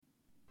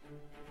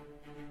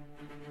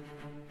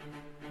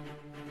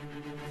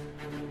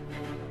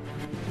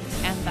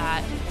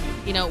that,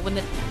 you know, when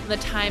the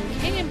time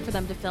came for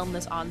them to film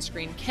this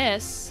on-screen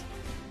kiss,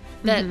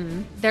 that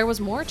there was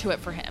more to it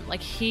for him.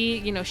 Like he,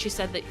 you know, she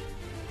said that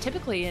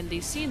typically in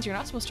these scenes you're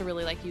not supposed to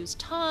really like use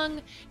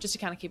tongue, just to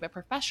kind of keep it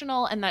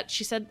professional, and that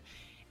she said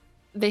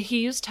that he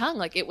used tongue.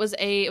 Like it was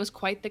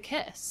quite the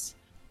kiss.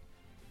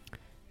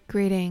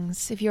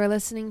 Greetings. If you are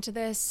listening to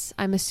this,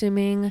 I'm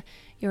assuming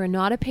you're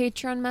not a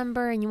Patreon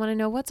member and you want to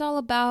know what's all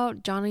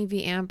about Johnny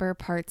v. Amber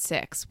Part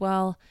 6.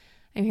 Well,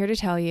 I'm here to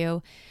tell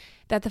you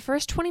that the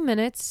first 20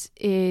 minutes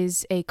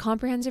is a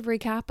comprehensive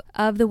recap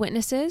of the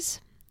witnesses,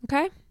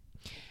 okay?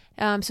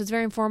 So it's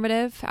very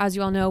informative. As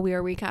you all know, we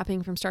are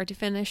recapping from start to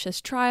finish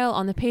this trial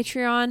on the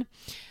Patreon.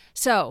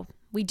 So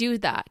we do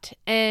that.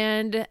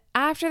 And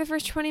after the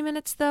first 20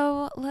 minutes,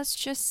 though, let's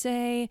just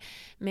say,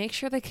 make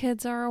sure the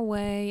kids are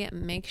away.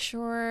 Make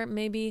sure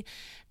maybe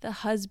the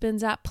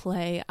husband's at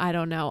play. I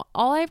don't know.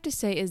 All I have to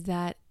say is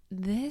that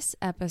this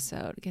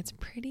episode gets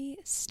pretty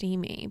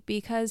steamy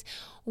because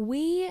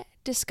we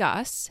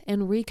discuss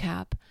and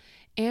recap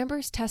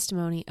Amber's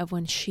testimony of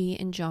when she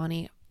and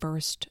Johnny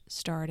first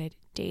started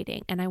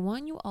dating. And I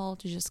want you all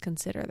to just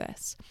consider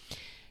this.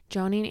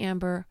 Johnny and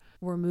Amber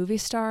were movie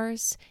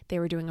stars. They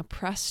were doing a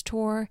press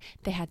tour.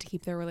 They had to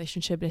keep their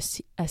relationship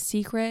a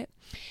secret.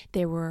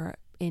 They were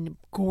in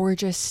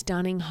gorgeous,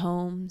 stunning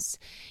homes,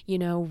 you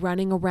know,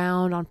 running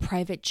around on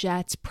private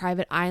jets,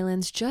 private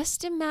islands.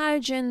 Just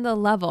imagine the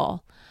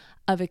level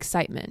of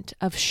excitement,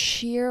 of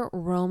sheer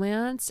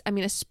romance. I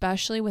mean,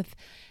 especially with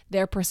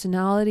their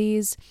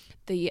personalities,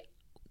 the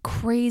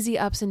crazy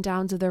ups and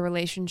downs of their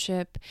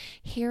relationship,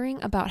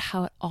 hearing about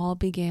how it all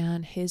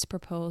began, his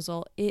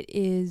proposal. It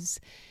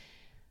is,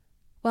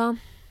 well,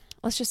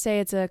 let's just say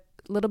it's a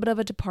little bit of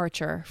a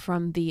departure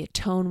from the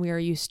tone we are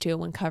used to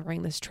when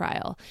covering this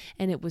trial.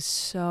 And it was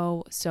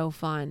so, so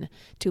fun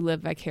to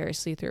live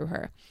vicariously through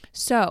her.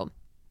 So,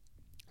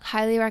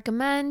 highly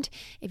recommend,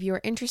 if you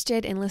are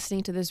interested in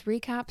listening to this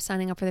recap,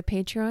 signing up for the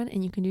Patreon,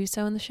 and you can do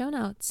so in the show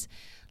notes.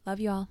 Love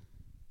you all.